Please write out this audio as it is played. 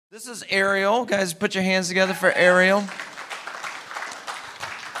This is Ariel. Guys, put your hands together for Ariel.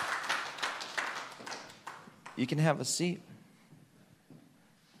 You can have a seat.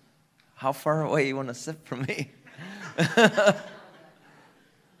 How far away you want to sit from me?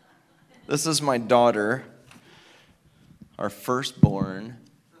 This is my daughter, our firstborn.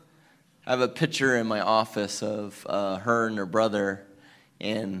 I have a picture in my office of her and her brother,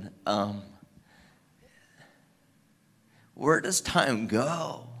 and where does time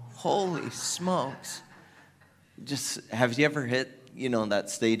go? Holy smokes. Just, have you ever hit, that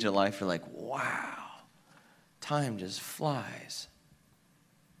stage of life where you're like, wow, time just flies.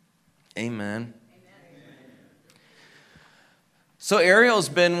 Amen. So Ariel's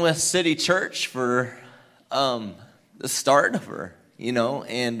been with City Church for the start of her,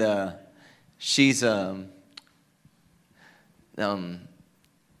 and she's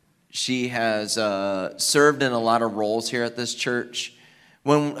she has served in a lot of roles here at this church.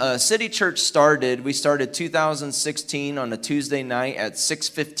 When City Church started, we started 2016 on a Tuesday night at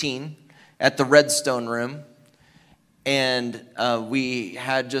 6:15 at the Redstone Room. And we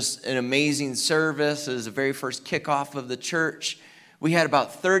had just an amazing service. It was the very first kickoff of the church. We had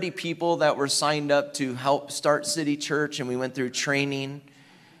about 30 people that were signed up to help start City Church, and we went through training.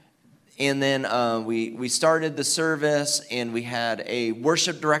 And then we started the service, and we had a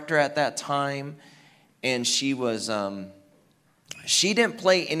worship director at that time, and she was she didn't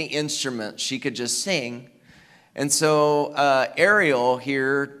play any instruments. She could just sing. And so Ariel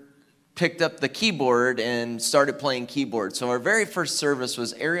here picked up the keyboard and started playing keyboard. So our very first service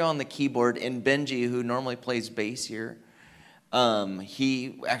was Ariel on the keyboard, and Benji, who normally plays bass here,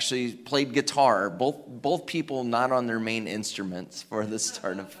 he actually played guitar. Both people not on their main instruments for the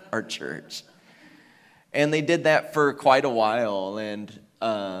start of our church. And they did that for quite a while, and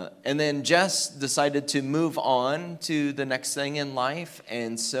then Jess decided to move on to the next thing in life,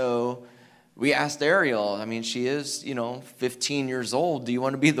 and so we asked Ariel, she is, 15 years old. Do you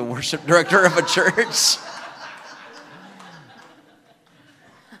want to be the worship director of a church?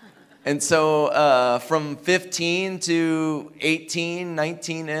 And so from 15 to 18,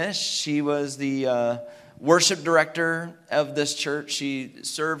 19-ish, she was the worship director of this church. She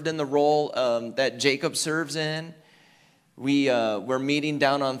served in the role that Jacob serves in. We're meeting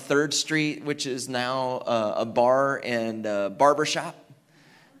down on 3rd Street, which is now a bar and barber shop.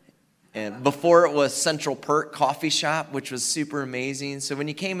 And before it was Central Perk Coffee Shop, which was super amazing. So when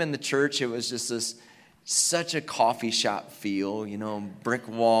you came in the church, it was just such a coffee shop feel, brick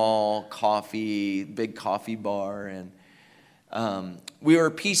wall, coffee, big coffee bar. And we were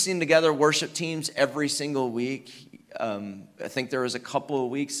piecing together worship teams every single week. I think there was a couple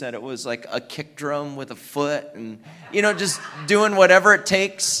of weeks that it was like a kick drum with a foot and, just doing whatever it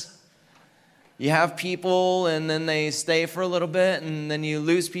takes. You have people, and then they stay for a little bit, and then you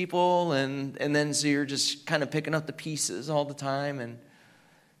lose people, and then so you're just kind of picking up the pieces all the time. And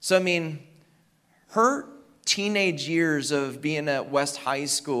so, her teenage years of being at West High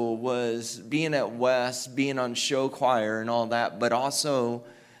School was being at West, being on show choir and all that, but also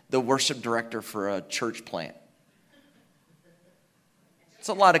the worship director for a church plant. It's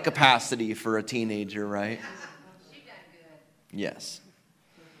a lot of capacity for a teenager, right? She done good. Yes.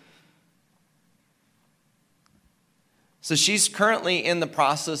 So she's currently in the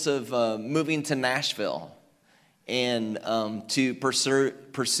process of moving to Nashville and to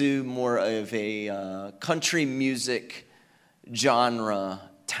pursue more of a country music genre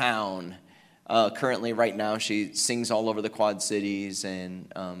town. Currently, right now, she sings all over the Quad Cities,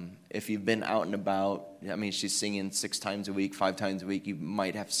 and if you've been out and about, she's singing 6 times a week, 5 times a week. You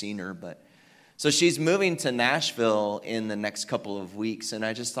might have seen her, but so she's moving to Nashville in the next couple of weeks, and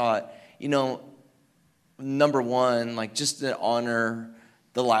I just thought, number one, just to honor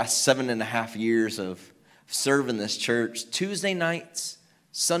the last 7.5 years of serving this church, Tuesday nights,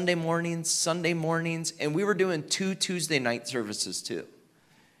 Sunday mornings, and we were doing 2 Tuesday night services too.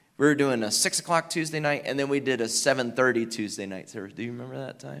 We were doing a 6 o'clock Tuesday night, and then we did a 7:30 Tuesday night service. Do you remember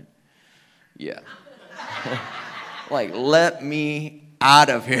that time? Yeah. Let me out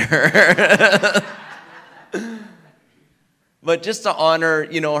of here. But just to honor,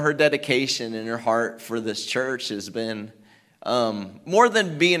 her dedication and her heart for this church has been more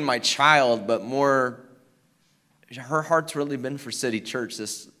than being my child, but more, her heart's really been for City Church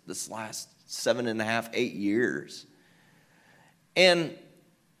this last 7.5, 8 years. And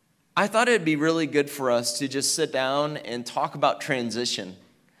I thought it'd be really good for us to just sit down and talk about transition,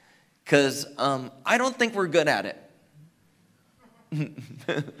 because I don't think we're good at it.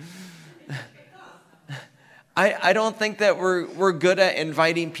 I don't think that we're good at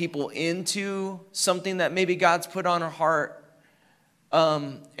inviting people into something that maybe God's put on our heart.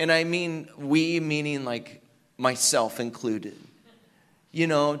 And I mean we, meaning like myself included.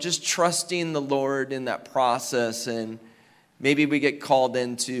 Just trusting the Lord in that process, and maybe we get called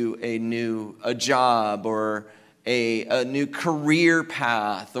into a job or a new career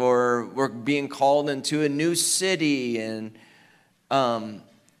path, or we're being called into a new city, and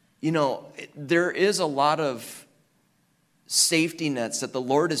there is a lot of safety nets that the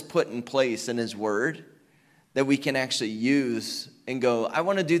Lord has put in place in His Word that we can actually use and go, I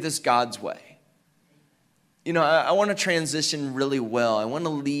want to do this God's way. I want to transition really well. I want to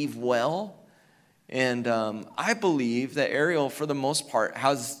leave well. And I believe that Ariel, for the most part,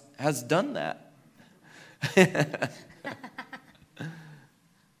 has done that.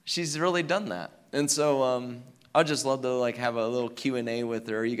 She's really done that. And so I'd just love to have a little Q&A with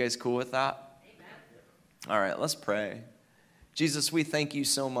her. Are you guys cool with that? Amen. All right, let's pray. Jesus, we thank you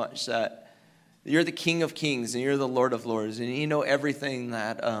so much that you're the King of Kings and you're the Lord of Lords. And you know everything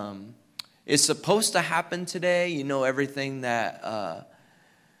that is supposed to happen today. You know everything that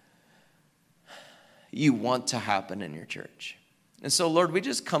you want to happen in your church. And so, Lord, we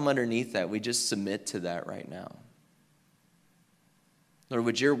just come underneath that. We just submit to that right now. Lord,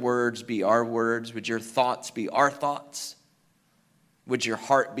 would your words be our words? Would your thoughts be our thoughts? Would your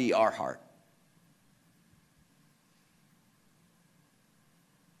heart be our heart?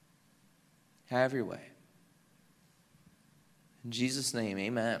 Have your way. In Jesus' name,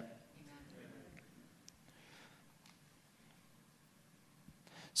 amen.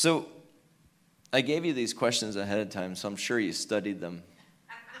 So, I gave you these questions ahead of time, so I'm sure you studied them.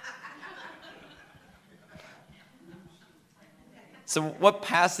 So what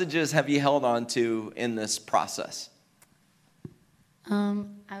passages have you held on to in this process? I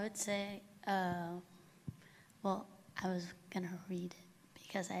would say, I was going to read it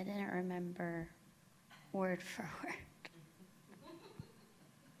because I didn't remember word for word.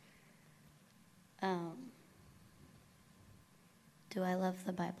 Do I love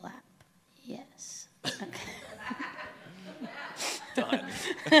the Bible app? Yes. Okay. Done.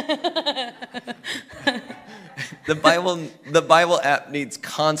 The Bible app needs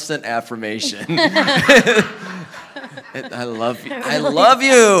constant affirmation. I love you. I love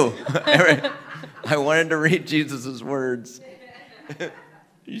you. I wanted to read Jesus' words.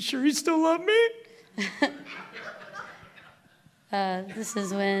 You sure you still love me? This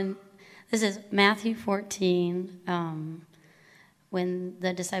is Matthew 14. When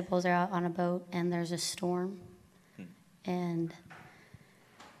the disciples are out on a boat and there's a storm. And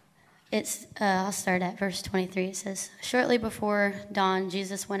I'll start at verse 23. It says, "Shortly before dawn,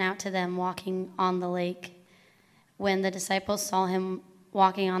 Jesus went out to them walking on the lake. When the disciples saw him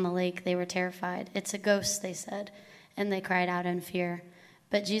walking on the lake, they were terrified. 'It's a ghost,' they said, and they cried out in fear.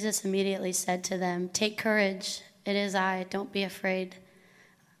 But Jesus immediately said to them, 'Take courage, it is I, don't be afraid.'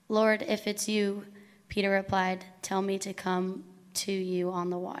 'Lord, if it's you,' Peter replied, 'tell me to come to you on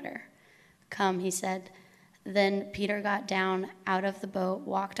the water.' 'Come,' he said. Then Peter got down out of the boat,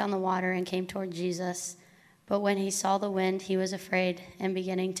 walked on the water, and came toward Jesus. But when he saw the wind, he was afraid, and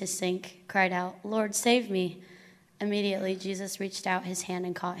beginning to sink, cried out, 'Lord, save me.' Immediately Jesus reached out his hand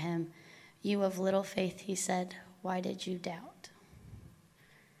and caught him. 'You of little faith,' he said, 'why did you doubt?'"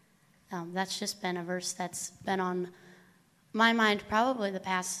 That's just been a verse that's been on my mind probably the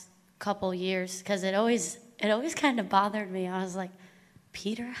past couple years, because it always kind of bothered me. I was like,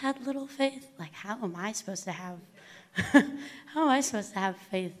 Peter had little faith? Like, how am I supposed to have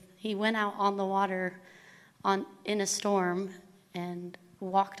faith? He went out on the water in a storm and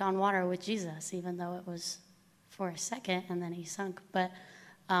walked on water with Jesus, even though it was for a second and then he sunk. But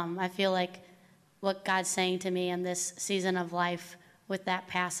I feel like what God's saying to me in this season of life with that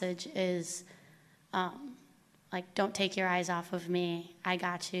passage is, don't take your eyes off of me. I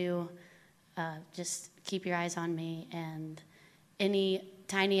got you. Just keep your eyes on me and any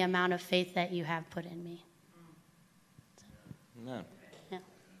tiny amount of faith that you have put in me. Amen. Yeah.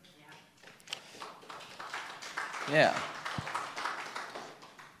 Yeah.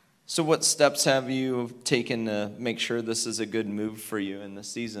 So what steps have you taken to make sure this is a good move for you in the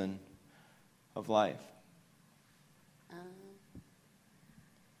season of life?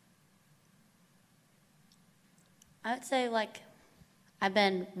 I would say, I've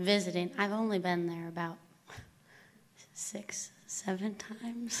been visiting. I've only been there about 6-7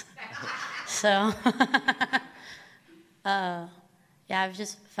 times. So, I've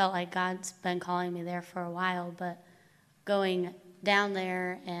just felt like God's been calling me there for a while, but going down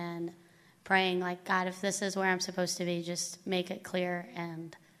there and praying, God, if this is where I'm supposed to be, just make it clear.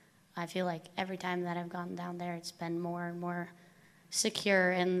 And I feel like every time that I've gone down there, it's been more and more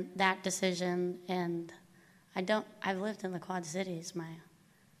secure in that decision. And I've lived in the Quad Cities my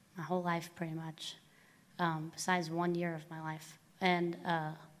whole life pretty much, besides 1 year of my life. And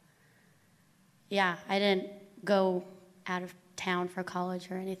yeah, I didn't go out of town for college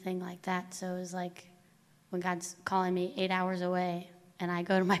or anything like that. So it was like when God's calling me 8 hours away, and I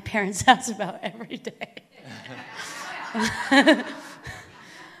go to my parents' house about every day.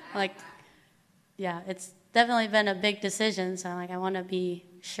 Like, yeah, it's definitely been a big decision. So like, I want to be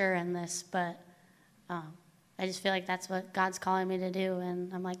sure in this, but I just feel like that's what God's calling me to do.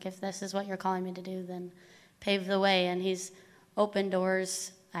 And I'm like, if this is what you're calling me to do, then pave the way. And He's opened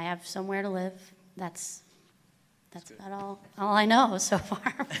doors. I have somewhere to live. That's about all I know so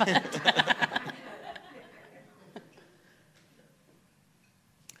far. But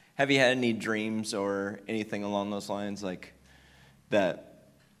Have you had any dreams or anything along those lines, like that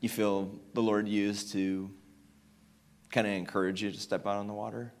you feel the Lord used to kind of encourage you to step out on the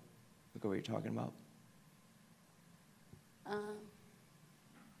water? Look at what you're talking about.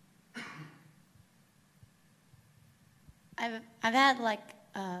 I've had like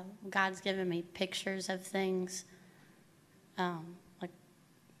God's given me pictures of things. Like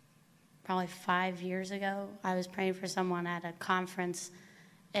probably 5 years ago, I was praying for someone at a conference,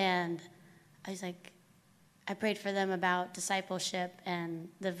 and I was like, I prayed for them about discipleship, and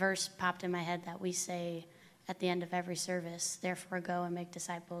the verse popped in my head that we say at the end of every service, "Therefore go and make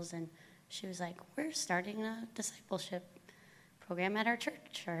disciples." And she was like, "We're starting a discipleship program at our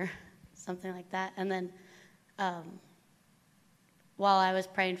church," or something like that. And then while I was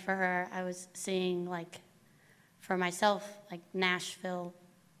praying for her, I was seeing, like, for myself, like Nashville,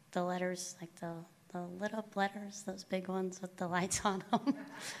 the letters, like the lit up letters, those big ones with the lights on them.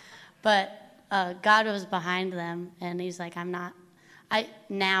 But God was behind them, and He's like,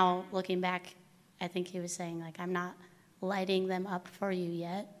 now looking back, I think He was saying, like, I'm not lighting them up for you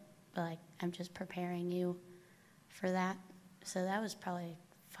yet, but like, I'm just preparing you for that. So that was probably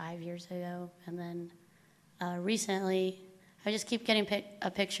 5 years ago. And then recently, I just keep getting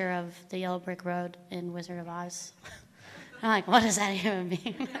a picture of the yellow brick road in Wizard of Oz. I'm like, what does that even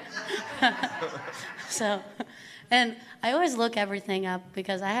mean? So, and I always look everything up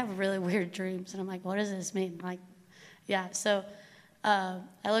because I have really weird dreams, and I'm like, what does this mean? Like, yeah. So I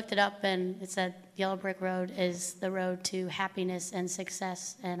looked it up, and it said yellow brick road is the road to happiness and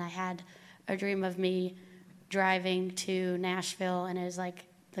success. And I had a dream of me driving to Nashville, and it was like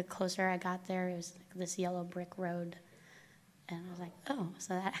the closer I got there, it was like this yellow brick road. And I was like, oh,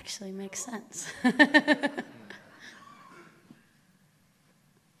 so that actually makes sense.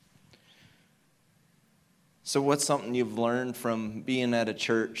 So what's something you've learned from being at a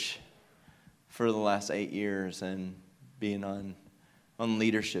church for the last 8 years and being on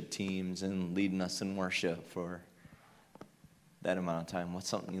leadership teams and leading us in worship for that amount of time? What's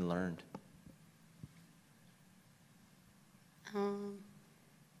something you learned?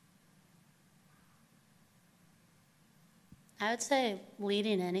 I would say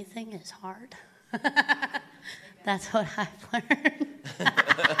leading anything is hard. That's what I've learned.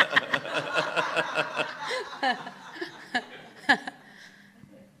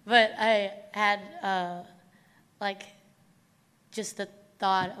 But I had like just the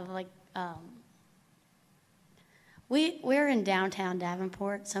thought of like we're in downtown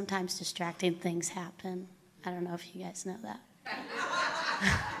Davenport. Sometimes distracting things happen. I don't know if you guys know that.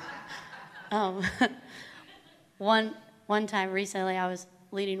 One time recently, I was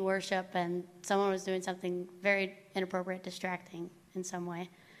leading worship, and someone was doing something very inappropriate, distracting in some way,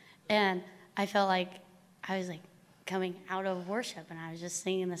 and I felt like I was like coming out of worship, and I was just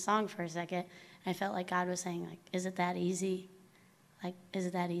singing the song for a second, and I felt like God was saying, like, is it that easy? Like, is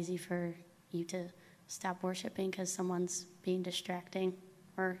it that easy for you to stop worshiping because someone's being distracting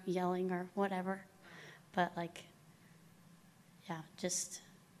or yelling or whatever? But like, yeah, just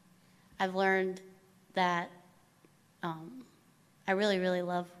I've learned that I really, really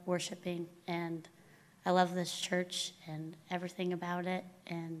love worshiping, and I love this church and everything about it,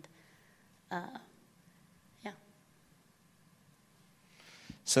 and yeah.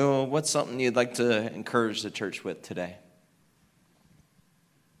 So what's something you'd like to encourage the church with today?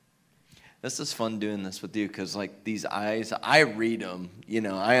 This is fun doing this with you because, like, these eyes, I read them. You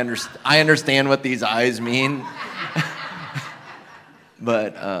know, I understand what these eyes mean.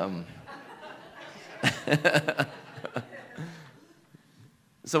 But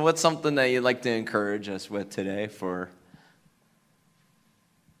so what's something that you'd like to encourage us with today for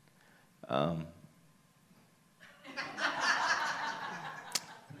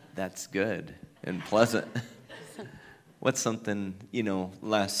that's good and pleasant. What's something,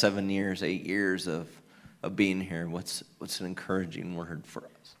 last 7 years, 8 years of being here, what's an encouraging word for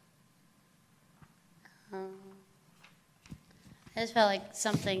us? I just felt like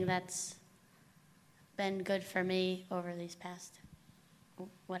something that's been good for me over these past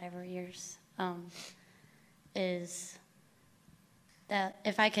whatever years is that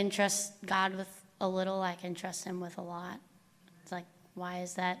if I can trust God with a little, I can trust him with a lot. It's like, why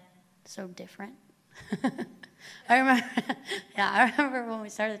is that so different? I remember when we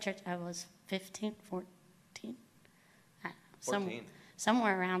started the church, I was 15, 14, I don't know, 14.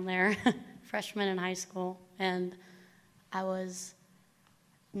 Somewhere around there, freshman in high school, and I was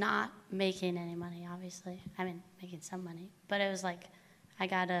not making any money, obviously. I mean, making some money, but it was like I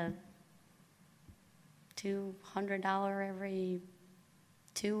got a $200 every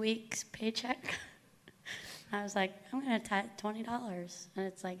 2 weeks paycheck. I was like, I'm going to tithe $20. And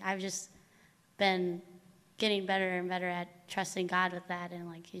it's like I've just been getting better and better at trusting God with that. And,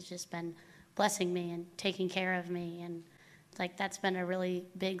 like, he's just been blessing me and taking care of me. And, like, that's been a really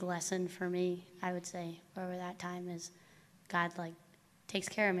big lesson for me, I would say, over that time is God, like, takes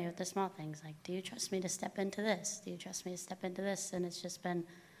care of me with the small things. Like, do you trust me to step into this? Do you trust me to step into this? And it's just been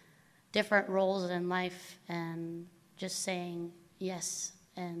different roles in life and just saying yes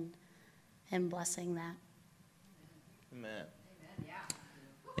and him blessing that. Amen.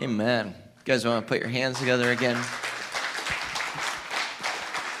 Amen. You guys want to put your hands together again?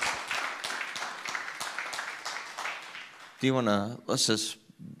 Do you want to, let's just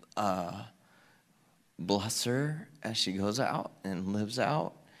bless her as she goes out and lives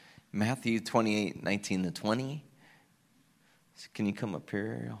out. Matthew 28:19-20. Can you come up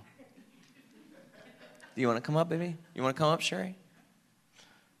here, Ariel? Do you want to come up, baby? You want to come up, Sherry?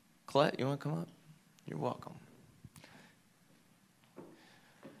 Colette, you want to come up? You're welcome.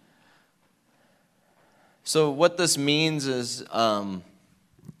 So what this means is, a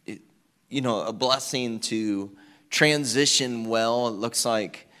blessing to transition well. It looks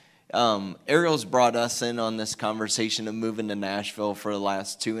like Ariel's brought us in on this conversation of moving to Nashville for the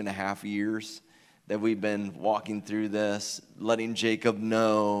last 2.5 years that we've been walking through this, letting Jacob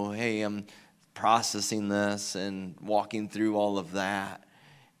know, hey, I'm processing this and walking through all of that.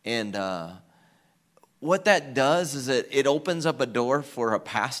 And what that does is it opens up a door for a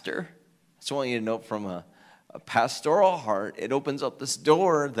pastor. I just want you to know from a pastoral heart, it opens up this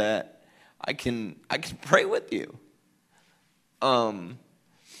door that I can pray with you.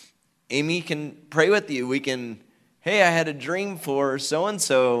 Amy can pray with you. We can, hey, I had a dream for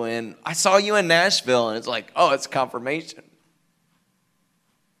so-and-so, and I saw you in Nashville, and it's like, oh, it's confirmation.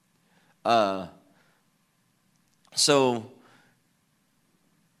 So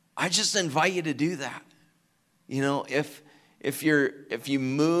I just invite you to do that. You know, if you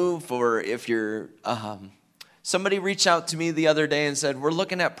move, or if you're somebody reached out to me the other day and said, we're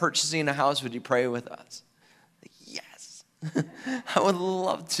looking at purchasing a house, would you pray with us? Yes. I would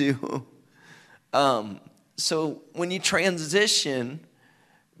love to. So when you transition,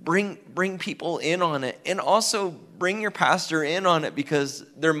 bring people in on it, and also bring your pastor in on it, because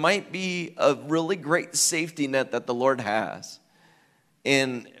there might be a really great safety net that the Lord has.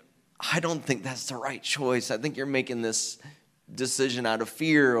 And I don't think that's the right choice. I think you're making this decision out of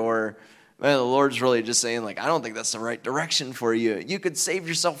fear, or the Lord's really just saying, like, I don't think that's the right direction for you. You could save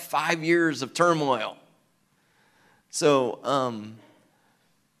yourself 5 years of turmoil. So,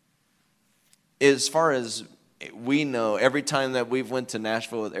 as far as we know, every time that we've went to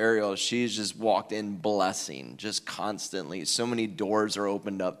Nashville with Ariel, she's just walked in blessing, just constantly. So many doors are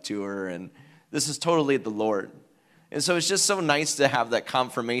opened up to her, and this is totally the Lord. And so it's just so nice to have that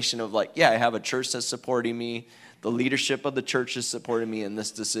confirmation of, like, yeah, I have a church that's supporting me. The leadership of the church is supporting me in this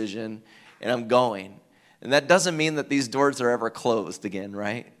decision, and I'm going. And that doesn't mean that these doors are ever closed again,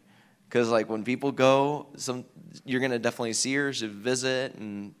 right? Because, like, when people go, you're going to definitely see her, she'll visit,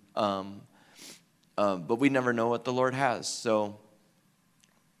 and but we never know what the Lord has. So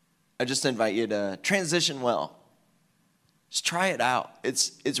I just invite you to transition well. Just try it out.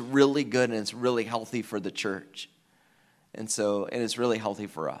 It's really good, and it's really healthy for the church. And it's really healthy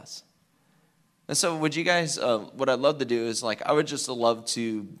for us. And so would you guys, what I'd love to do is, like, I would just love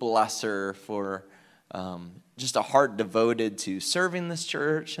to bless her for just a heart devoted to serving this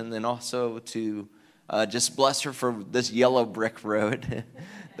church, and then also to just bless her for this yellow brick road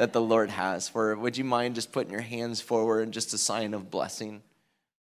that the Lord has for her. Would you mind just putting your hands forward, just a sign of blessing?